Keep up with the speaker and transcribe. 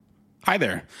Hi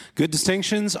there. Good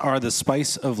distinctions are the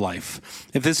spice of life.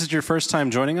 If this is your first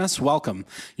time joining us, welcome.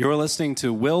 You're listening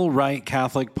to Will Wright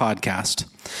Catholic Podcast.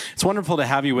 It's wonderful to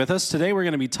have you with us. Today we're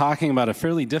going to be talking about a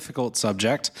fairly difficult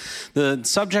subject, the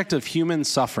subject of human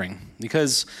suffering.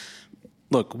 Because,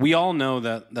 look, we all know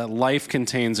that life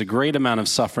contains a great amount of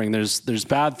suffering. There's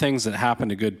bad things that happen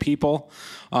to good people,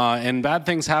 and bad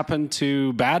things happen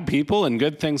to bad people, and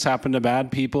good things happen to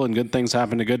bad people, and good things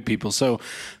happen to good people. So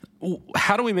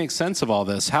how do we make sense of all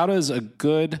this? How does a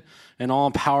good and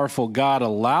all-powerful God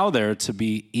allow there to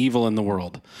be evil in the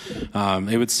world?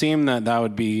 It would seem that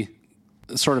would be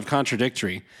sort of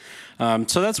contradictory.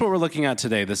 So that's what we're looking at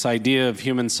today, this idea of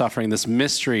human suffering, this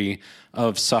mystery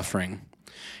of suffering.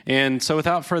 And so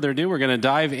without further ado, we're going to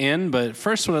dive in. But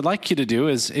first, what I'd like you to do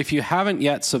is, if you haven't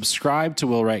yet subscribed to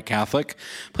Will Wright Catholic,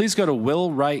 please go to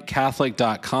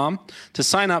willwrightcatholic.com to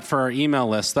sign up for our email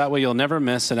list. That way you'll never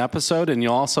miss an episode, and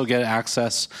you'll also get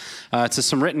access to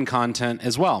some written content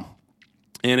as well.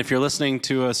 And if you're listening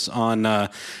to us on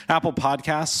Apple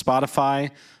Podcasts,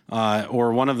 Spotify,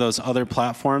 or one of those other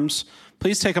platforms,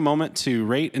 please take a moment to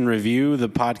rate and review the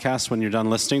podcast when you're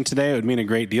done listening today. It would mean a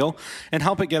great deal and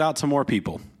help it get out to more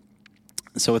people.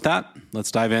 So with that, let's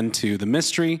dive into the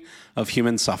mystery of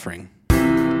human suffering.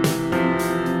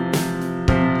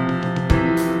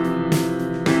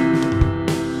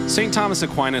 St. Thomas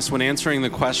Aquinas, when answering the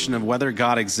question of whether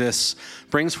God exists,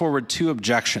 brings forward two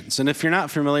objections. And if you're not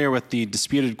familiar with the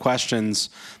disputed questions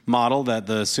model that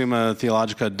the Summa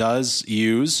Theologica does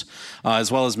use, as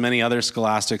well as many other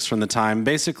scholastics from the time,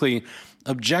 basically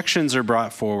objections are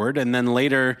brought forward, and then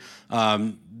later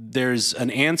there's an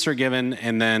answer given,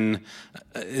 and then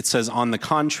it says on the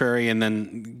contrary, and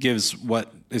then gives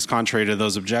what is contrary to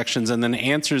those objections, and then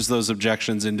answers those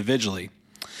objections individually.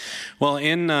 Well,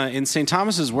 in St.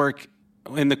 Thomas's work,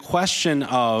 in the question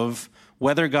of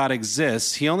whether God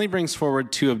exists, he only brings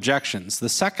forward two objections. The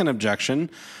second objection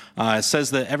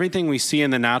says that everything we see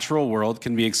in the natural world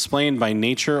can be explained by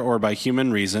nature or by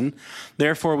human reason.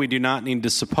 Therefore, we do not need to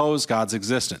suppose God's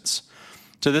existence.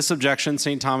 To this objection,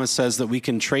 St. Thomas says that we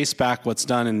can trace back what's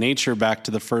done in nature back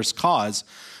to the first cause,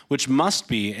 which must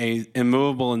be an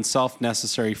immovable and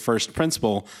self-necessary first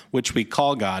principle, which we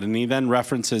call God. And he then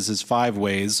references his 5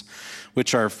 ways,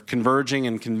 which are converging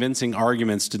and convincing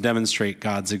arguments to demonstrate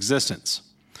God's existence.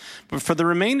 But for the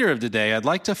remainder of today, I'd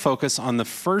like to focus on the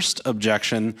first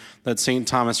objection that St.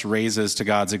 Thomas raises to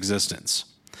God's existence.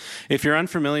 If you're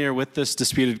unfamiliar with this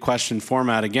disputed question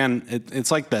format, again, it's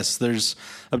like this. There's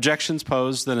objections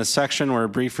posed, then a section where a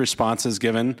brief response is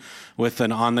given with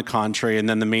an on the contrary, and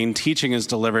then the main teaching is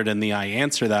delivered in the I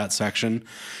answer that section.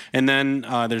 And then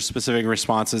there's specific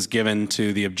responses given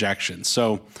to the objections.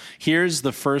 So here's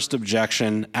the first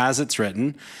objection as it's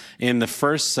written in the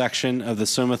first section of the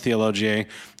Summa Theologiae,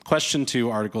 question 2,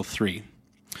 article 3.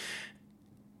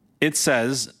 It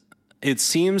says, "It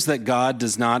seems that God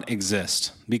does not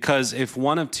exist, because if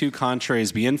one of two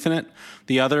contraries be infinite,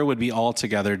 the other would be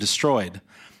altogether destroyed.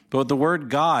 But the word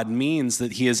God means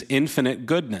that he is infinite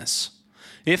goodness.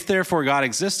 If therefore God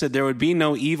existed, there would be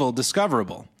no evil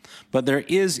discoverable. But there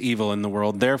is evil in the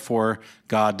world, therefore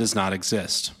God does not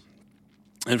exist."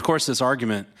 And of course, this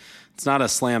argument, it's not a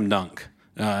slam dunk.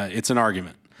 It's an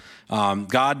argument.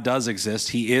 God does exist.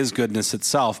 He is goodness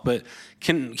itself. But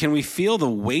can we feel the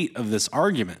weight of this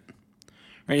argument?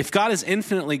 Right? If God is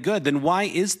infinitely good, then why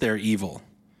is there evil?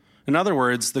 In other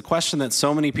words, the question that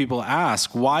so many people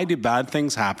ask, why do bad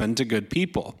things happen to good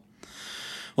people?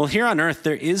 Well, here on earth,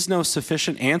 there is no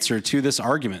sufficient answer to this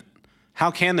argument.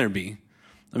 How can there be?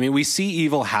 I mean, we see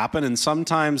evil happen, and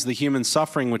sometimes the human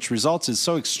suffering which results is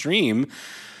so extreme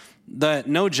that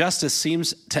no justice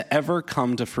seems to ever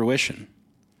come to fruition.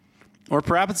 Or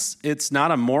perhaps it's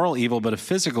not a moral evil, but a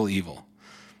physical evil.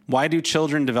 Why do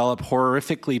children develop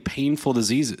horrifically painful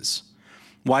diseases?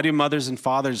 Why do mothers and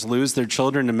fathers lose their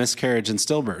children to miscarriage and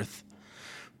stillbirth?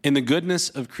 In the goodness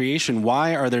of creation,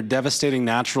 why are there devastating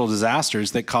natural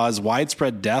disasters that cause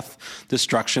widespread death,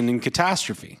 destruction, and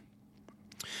catastrophe?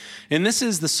 And this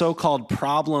is the so-called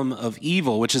problem of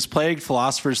evil, which has plagued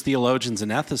philosophers, theologians,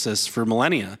 and ethicists for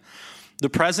millennia. The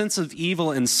presence of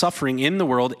evil and suffering in the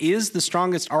world is the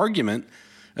strongest argument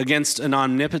against an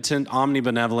omnipotent,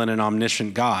 omnibenevolent, and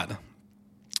omniscient God.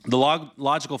 The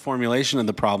logical formulation of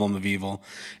the problem of evil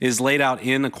is laid out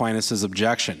in Aquinas'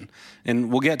 objection, and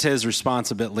we'll get to his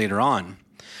response a bit later on.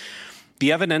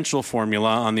 The evidential formula,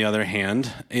 on the other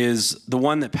hand, is the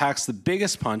one that packs the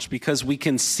biggest punch because we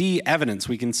can see evidence.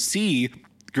 We can see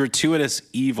gratuitous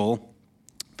evil,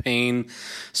 pain,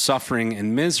 suffering,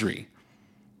 and misery.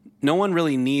 No one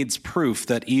really needs proof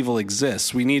that evil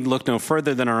exists. We need look no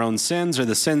further than our own sins or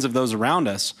the sins of those around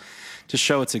us to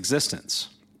show its existence.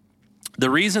 The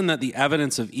reason that the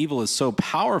evidence of evil is so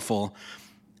powerful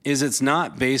is it's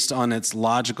not based on its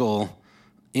logical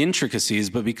intricacies,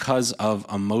 but because of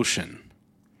emotion.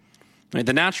 Right?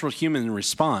 The natural human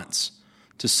response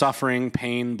to suffering,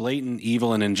 pain, blatant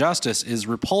evil, and injustice is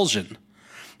repulsion.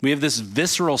 We have this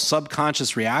visceral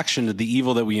subconscious reaction to the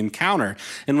evil that we encounter,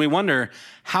 and we wonder,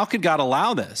 how could God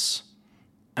allow this?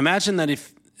 Imagine that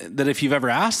if you've ever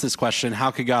asked this question,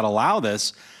 how could God allow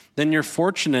this, then you're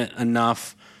fortunate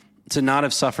enough to not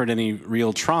have suffered any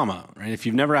real trauma, right? If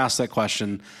you've never asked that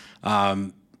question,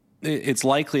 it's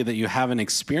likely that you haven't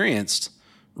experienced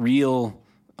real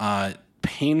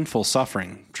painful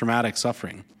suffering, traumatic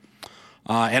suffering.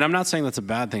 And I'm not saying that's a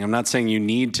bad thing. I'm not saying you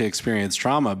need to experience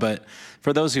trauma, but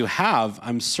for those who have,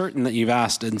 I'm certain that you've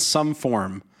asked in some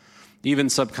form, even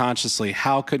subconsciously,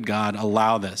 how could God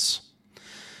allow this?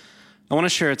 I want to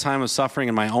share a time of suffering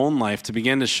in my own life to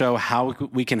begin to show how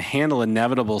we can handle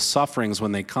inevitable sufferings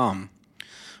when they come.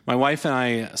 My wife and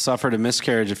I suffered a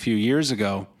miscarriage a few years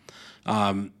ago,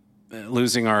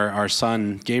 losing our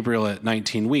son, Gabriel, at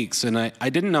 19 weeks, and I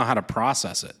didn't know how to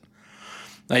process it.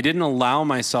 I didn't allow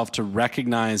myself to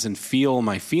recognize and feel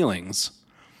my feelings.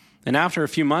 And after a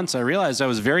few months, I realized I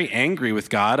was very angry with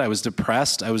God. I was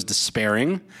depressed. I was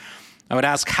despairing. I would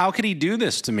ask, how could he do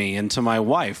this to me and to my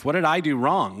wife? What did I do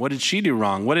wrong? What did she do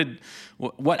wrong?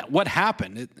 What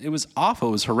happened? It was awful.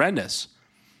 It was horrendous.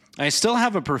 I still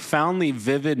have a profoundly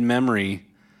vivid memory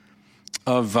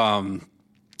of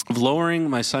lowering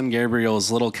my son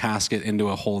Gabriel's little casket into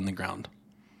a hole in the ground.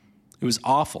 It was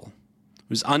awful. It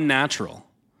was unnatural.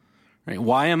 Right?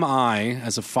 Why am I,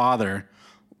 as a father,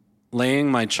 laying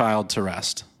my child to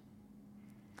rest?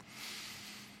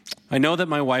 I know that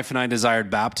my wife and I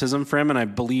desired baptism for him, and I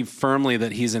believe firmly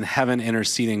that he's in heaven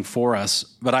interceding for us,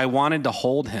 but I wanted to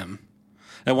hold him.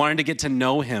 I wanted to get to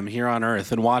know him here on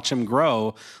earth and watch him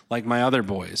grow like my other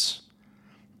boys.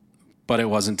 But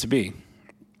it wasn't to be.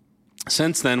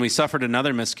 Since then, we suffered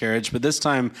another miscarriage, but this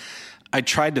time I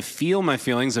tried to feel my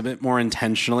feelings a bit more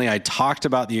intentionally. I talked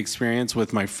about the experience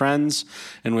with my friends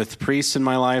and with priests in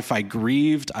my life. I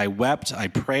grieved, I wept, I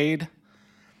prayed,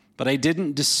 but I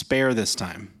didn't despair this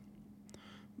time.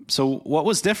 So what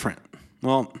was different?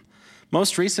 Well,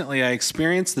 most recently I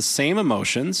experienced the same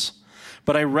emotions,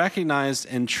 but I recognized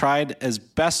and tried as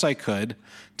best I could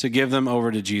to give them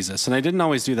over to Jesus. And I didn't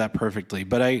always do that perfectly,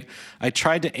 but I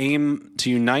tried to aim to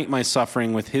unite my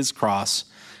suffering with his cross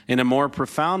in a more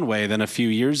profound way than a few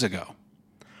years ago.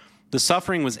 The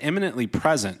suffering was imminently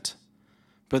present,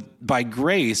 but by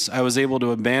grace, I was able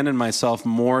to abandon myself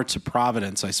more to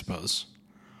providence, I suppose.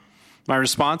 My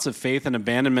response of faith and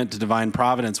abandonment to divine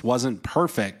providence wasn't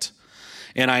perfect,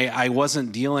 and I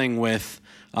wasn't dealing with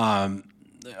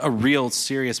a real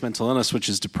serious mental illness, which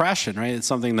is depression, right? It's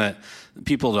something that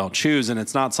people don't choose, and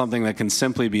it's not something that can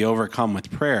simply be overcome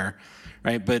with prayer,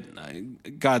 right? But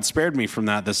God spared me from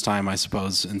that this time, I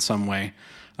suppose, in some way,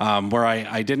 where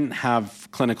I didn't have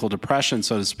clinical depression,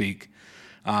 so to speak.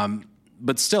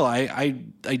 But still, I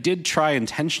did try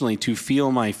intentionally to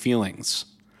feel my feelings.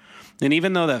 And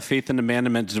even though that faith and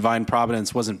abandonment to divine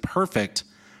providence wasn't perfect,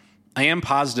 I am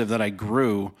positive that I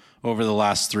grew over the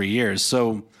last 3 years.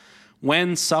 So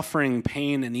when suffering,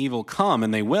 pain, and evil come,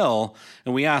 and they will,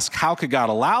 and we ask, how could God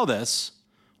allow this?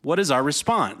 What is our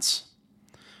response?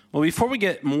 Well, before we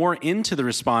get more into the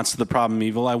response to the problem of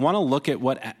evil, I want to look at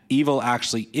what evil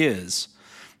actually is.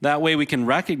 That way we can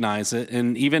recognize it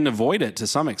and even avoid it to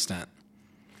some extent.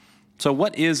 So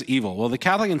what is evil? Well, the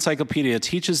Catholic Encyclopedia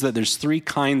teaches that there's 3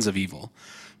 kinds of evil: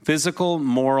 physical,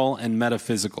 moral, and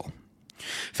metaphysical.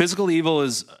 Physical evil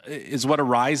is what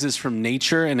arises from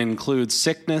nature and includes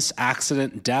sickness,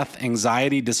 accident, death,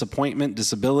 anxiety, disappointment,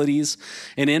 disabilities,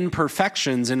 and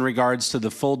imperfections in regards to the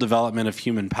full development of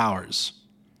human powers.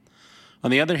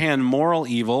 On the other hand, moral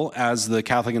evil, as the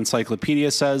Catholic Encyclopedia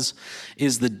says,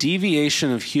 is the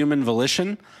deviation of human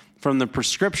volition from the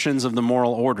prescriptions of the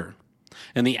moral order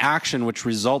and the action which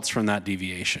results from that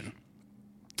deviation.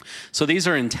 So these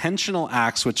are intentional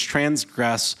acts which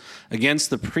transgress against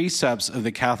the precepts of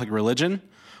the Catholic religion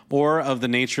or of the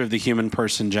nature of the human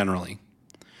person generally.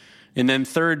 And then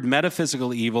third,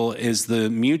 metaphysical evil is the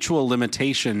mutual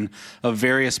limitation of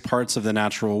various parts of the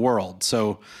natural world.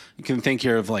 So you can think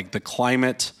here of like the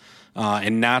climate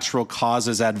and natural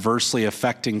causes adversely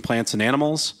affecting plants and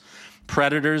animals,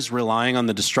 predators relying on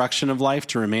the destruction of life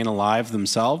to remain alive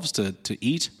themselves, to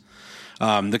eat.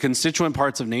 The constituent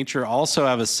parts of nature also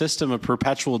have a system of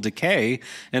perpetual decay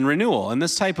and renewal. And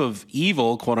this type of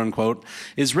evil, quote unquote,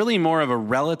 is really more of a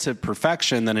relative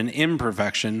perfection than an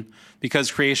imperfection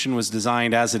because creation was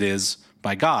designed as it is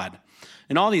by God.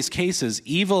 In all these cases,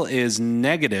 evil is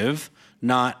negative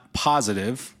not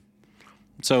positive.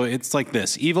 So it's like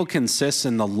this. Evil consists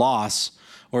in the loss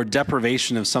or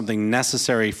deprivation of something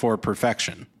necessary for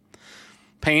perfection.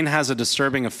 Pain has a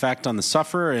disturbing effect on the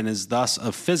sufferer and is thus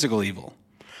a physical evil.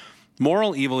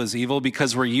 Moral evil is evil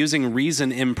because we're using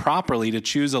reason improperly to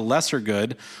choose a lesser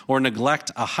good or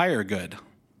neglect a higher good.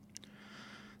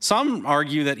 Some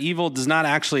argue that evil does not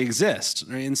actually exist.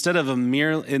 Instead of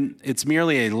it's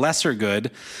merely a lesser good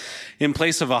in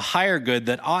place of a higher good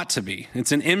that ought to be.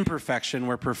 It's an imperfection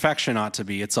where perfection ought to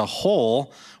be. It's a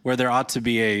whole where there ought to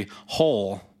be a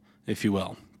whole, if you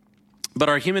will. But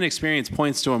our human experience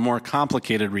points to a more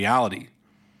complicated reality.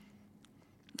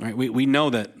 Right? We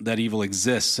know that evil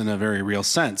exists in a very real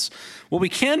sense. What we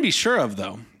can be sure of,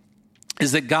 though,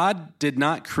 is that God did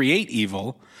not create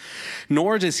evil,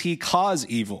 nor does he cause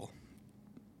evil.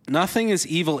 Nothing is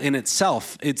evil in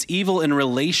itself. It's evil in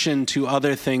relation to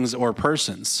other things or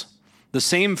persons. The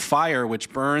same fire which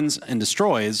burns and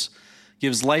destroys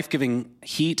gives life-giving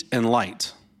heat and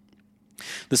light.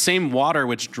 The same water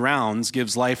which drowns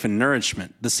gives life and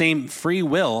nourishment. The same free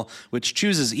will which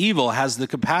chooses evil has the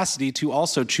capacity to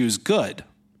also choose good.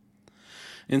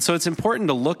 And so it's important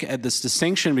to look at this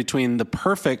distinction between the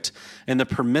perfect and the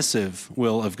permissive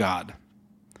will of God.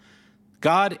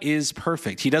 God is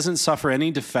perfect. He doesn't suffer any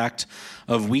defect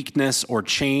of weakness or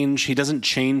change. He doesn't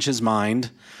change his mind.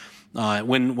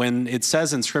 When it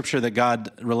says in Scripture that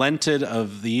God relented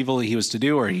of the evil he was to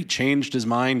do, or he changed his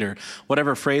mind, or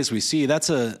whatever phrase we see, that's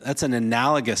an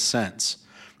analogous sense.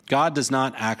 God does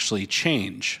not actually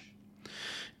change.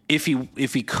 If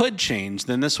he could change,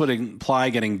 then this would imply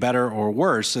getting better or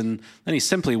worse, and then he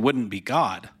simply wouldn't be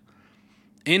God.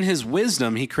 In his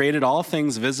wisdom, he created all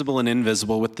things visible and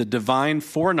invisible with the divine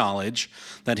foreknowledge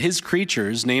that his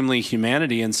creatures, namely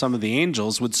humanity and some of the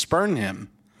angels, would spurn him.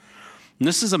 And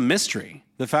this is a mystery,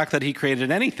 the fact that he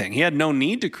created anything. He had no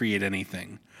need to create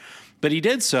anything, but he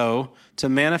did so to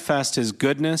manifest his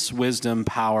goodness, wisdom,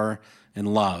 power,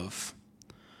 and love.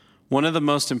 One of the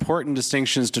most important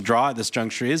distinctions to draw at this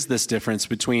juncture is this difference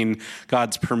between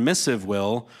God's permissive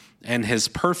will and his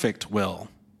perfect will.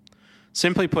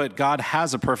 Simply put, God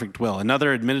has a perfect will.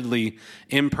 Another admittedly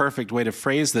imperfect way to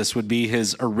phrase this would be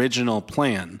his original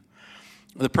plan.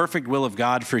 The perfect will of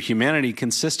God for humanity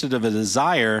consisted of a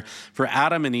desire for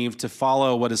Adam and Eve to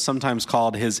follow what is sometimes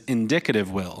called his indicative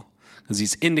will, because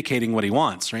he's indicating what he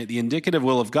wants, right? The indicative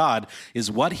will of God is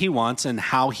what he wants and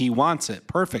how he wants it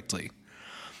perfectly.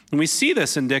 And we see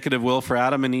this indicative will for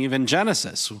Adam and Eve in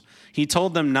Genesis. He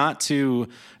told them not to,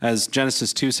 as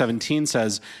Genesis 2:17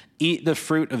 says, eat the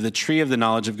fruit of the tree of the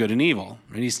knowledge of good and evil.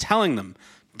 And he's telling them,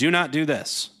 do not do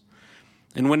this.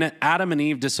 And when Adam and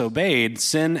Eve disobeyed,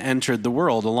 sin entered the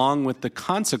world along with the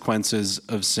consequences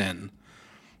of sin,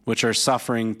 which are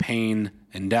suffering, pain,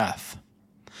 and death.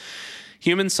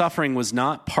 Human suffering was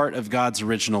not part of God's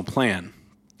original plan.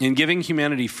 In giving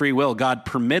humanity free will, God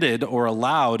permitted or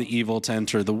allowed evil to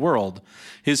enter the world.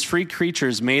 His free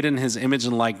creatures made in his image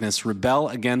and likeness rebel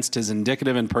against his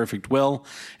indicative and perfect will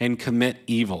and commit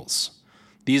evils.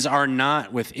 These are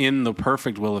not within the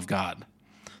perfect will of God.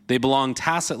 They belong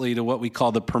tacitly to what we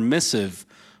call the permissive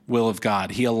will of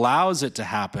God. He allows it to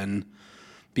happen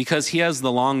because he has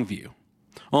the long view.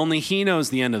 Only he knows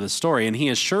the end of the story, and he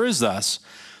assures us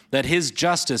that his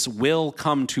justice will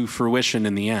come to fruition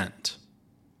in the end.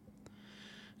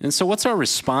 And so what's our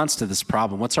response to this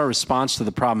problem? What's our response to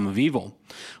the problem of evil?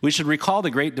 We should recall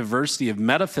the great diversity of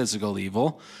metaphysical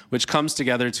evil, which comes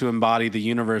together to embody the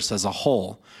universe as a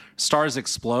whole. Stars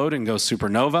explode and go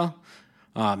supernova.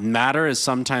 Matter is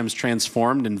sometimes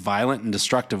transformed in violent and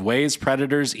destructive ways.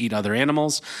 Predators eat other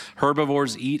animals.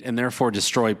 Herbivores eat and therefore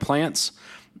destroy plants.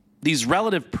 These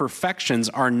relative perfections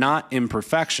are not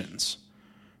imperfections,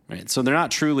 right? So they're not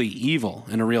truly evil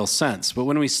in a real sense. But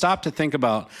when we stop to think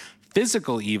about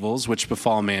physical evils which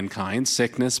befall mankind,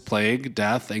 sickness, plague,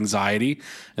 death, anxiety,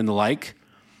 and the like,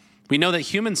 we know that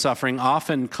human suffering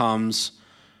often comes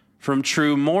from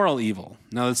true moral evil.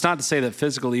 Now, that's not to say that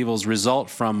physical evils result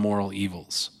from moral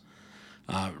evils,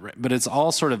 but it's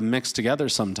all sort of mixed together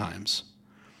sometimes.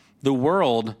 The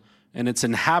world and its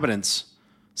inhabitants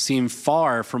seem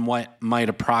far from what might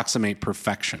approximate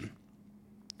perfection.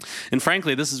 And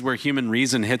frankly, this is where human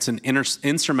reason hits an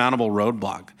insurmountable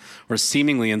roadblock, or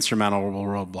seemingly insurmountable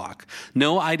roadblock.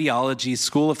 No ideology,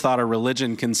 school of thought, or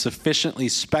religion can sufficiently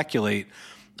speculate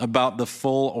about the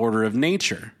full order of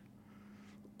nature.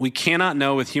 We cannot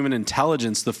know with human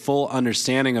intelligence the full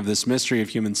understanding of this mystery of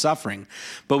human suffering,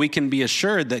 but we can be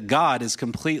assured that God is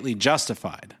completely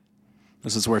justified.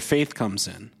 This is where faith comes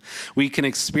in. We can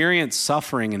experience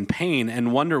suffering and pain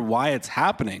and wonder why it's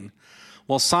happening,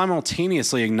 while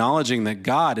simultaneously acknowledging that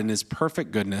God in his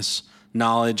perfect goodness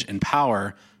knowledge, and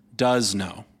power, does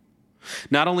know.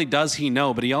 Not only does he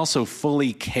know, but he also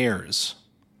fully cares.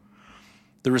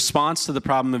 The response to the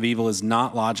problem of evil is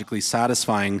not logically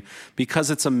satisfying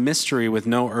because it's a mystery with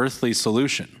no earthly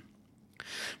solution.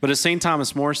 But as St.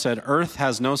 Thomas More said, earth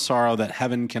has no sorrow that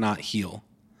heaven cannot heal.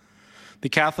 The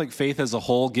Catholic faith as a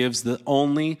whole gives the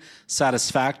only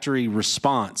satisfactory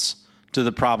response to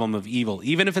the problem of evil,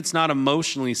 even if it's not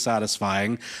emotionally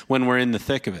satisfying when we're in the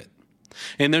thick of it.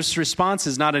 And this response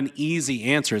is not an easy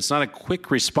answer. It's not a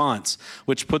quick response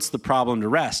which puts the problem to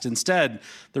rest. Instead,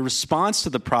 the response to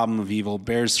the problem of evil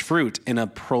bears fruit in a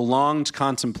prolonged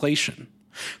contemplation,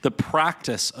 the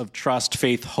practice of trust,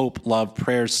 faith, hope, love,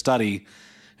 prayer, study,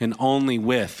 and only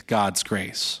with God's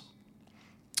grace.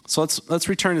 So let's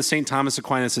return to St. Thomas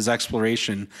Aquinas'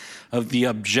 exploration of the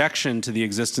objection to the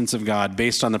existence of God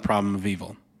based on the problem of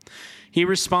evil. He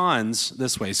responds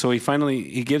this way. So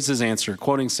he gives his answer,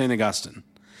 quoting St. Augustine.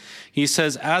 He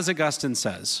says, as Augustine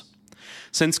says,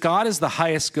 since God is the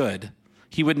highest good,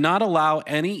 he would not allow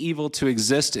any evil to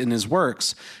exist in his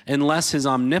works unless his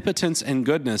omnipotence and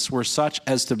goodness were such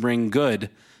as to bring good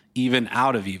even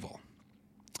out of evil.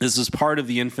 This is part of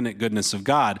the infinite goodness of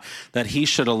God, that he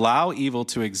should allow evil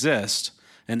to exist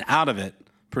and out of it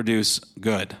produce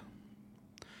good.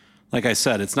 Like I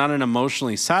said, it's not an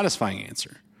emotionally satisfying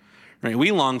answer. Right?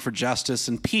 We long for justice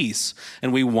and peace,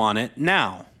 and we want it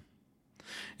now.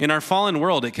 In our fallen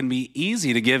world, it can be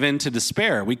easy to give in to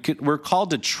despair. We're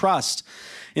called to trust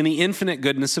in the infinite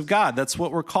goodness of God. That's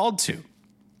what we're called to.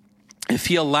 If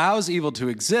he allows evil to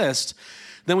exist,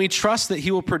 then we trust that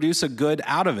he will produce a good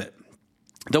out of it,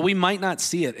 though we might not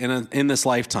see it in this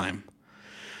lifetime.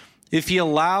 If he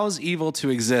allows evil to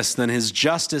exist, then his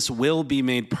justice will be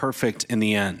made perfect in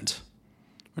the end.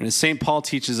 And as St. Paul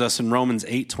teaches us in Romans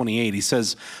 8:28, he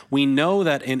says, we know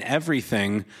that in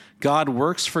everything God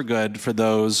works for good for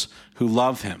those who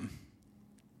love him,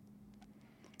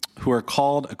 who are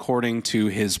called according to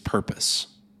his purpose.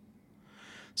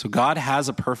 So God has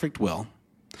a perfect will.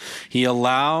 He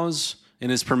allows in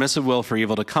his permissive will for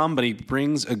evil to come, but he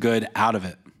brings a good out of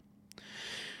it.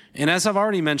 And as I've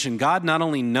already mentioned, God not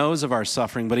only knows of our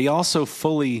suffering, but he also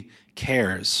fully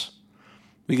cares.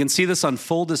 We can see this on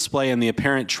full display in the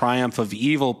apparent triumph of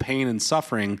evil, pain, and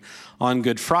suffering on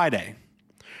Good Friday.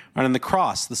 And on the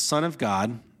cross, the Son of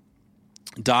God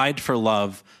died for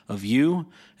love of you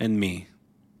and me.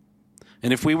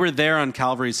 And if we were there on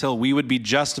Calvary's Hill, we would be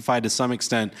justified to some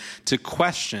extent to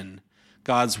question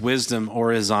God's wisdom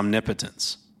or his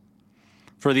omnipotence.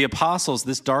 For the apostles,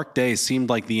 this dark day seemed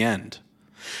like the end.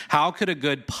 How could a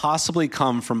good possibly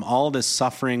come from all this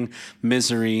suffering,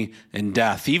 misery, and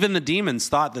death? Even the demons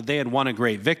thought that they had won a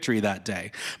great victory that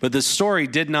day. But the story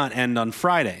did not end on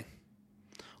Friday.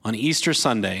 On Easter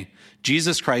Sunday,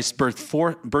 Jesus Christ burst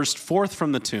forth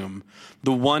from the tomb,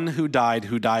 the one who died,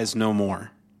 who dies no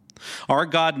more. Our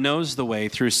God knows the way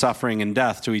through suffering and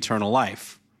death to eternal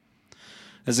life.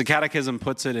 As the Catechism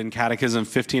puts it in Catechism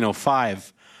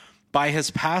 1505, by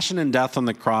his passion and death on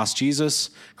the cross, Jesus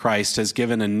Christ has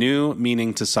given a new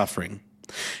meaning to suffering.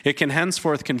 It can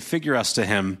henceforth configure us to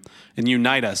him and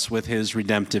unite us with his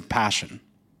redemptive passion.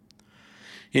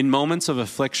 In moments of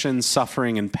affliction,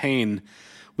 suffering, and pain,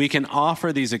 we can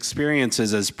offer these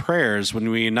experiences as prayers when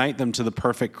we unite them to the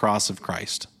perfect cross of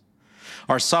Christ.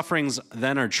 Our sufferings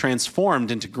then are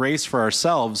transformed into grace for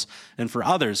ourselves and for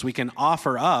others. We can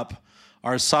offer up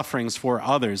our sufferings for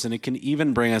others, and it can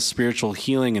even bring us spiritual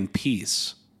healing and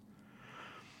peace.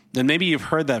 And maybe you've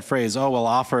heard that phrase, oh, we'll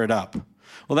offer it up.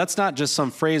 Well, that's not just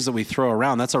some phrase that we throw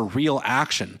around. That's a real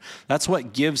action. That's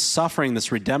what gives suffering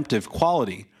this redemptive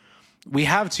quality. We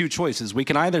have two choices. We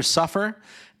can either suffer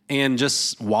and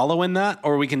just wallow in that,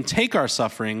 or we can take our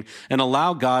suffering and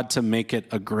allow God to make it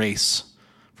a grace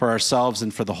for ourselves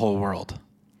and for the whole world.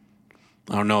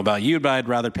 I don't know about you, but I'd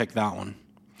rather pick that one.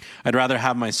 I'd rather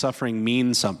have my suffering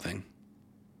mean something.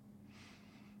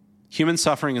 Human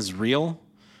suffering is real.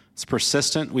 It's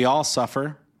persistent. We all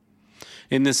suffer.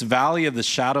 In this valley of the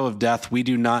shadow of death, we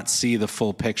do not see the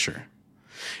full picture.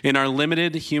 In our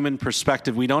limited human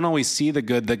perspective, we don't always see the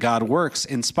good that God works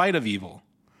in spite of evil.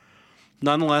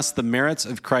 Nonetheless, the merits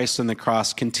of Christ on the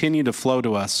cross continue to flow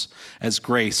to us as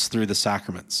grace through the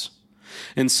sacraments.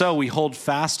 And so we hold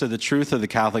fast to the truth of the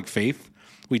Catholic faith.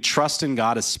 We trust in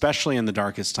God, especially in the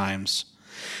darkest times.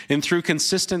 And through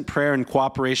consistent prayer and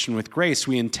cooperation with grace,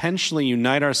 we intentionally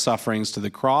unite our sufferings to the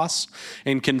cross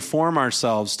and conform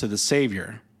ourselves to the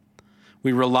Savior.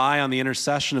 We rely on the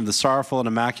intercession of the sorrowful and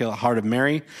immaculate heart of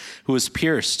Mary, who was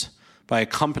pierced by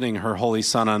accompanying her Holy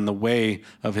Son on the way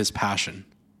of his passion.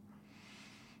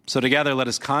 So together, let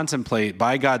us contemplate,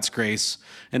 by God's grace,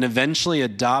 and eventually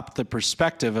adopt the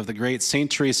perspective of the great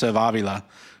Saint Teresa of Avila,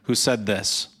 who said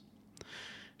this.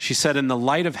 She said, "In the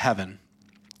light of heaven,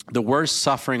 the worst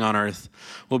suffering on earth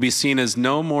will be seen as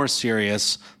no more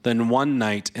serious than one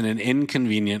night in an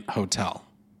inconvenient hotel."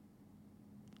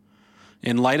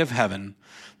 In light of heaven,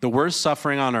 the worst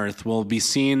suffering on earth will be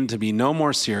seen to be no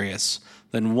more serious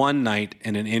than one night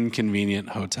in an inconvenient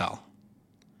hotel.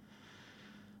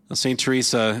 Now, St.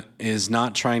 Teresa is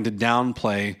not trying to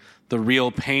downplay the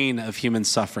real pain of human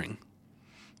suffering,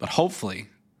 but hopefully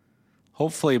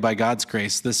by God's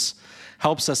grace, this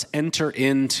helps us enter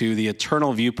into the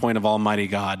eternal viewpoint of Almighty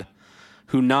God,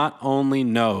 who not only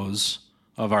knows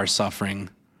of our suffering,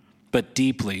 but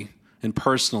deeply and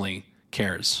personally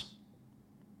cares.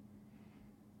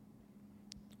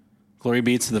 Glory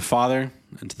be to the Father,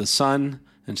 and to the Son,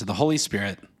 and to the Holy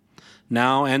Spirit,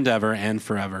 now and ever and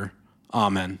forever.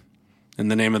 Amen. In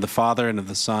the name of the Father, and of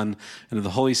the Son, and of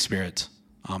the Holy Spirit.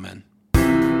 Amen.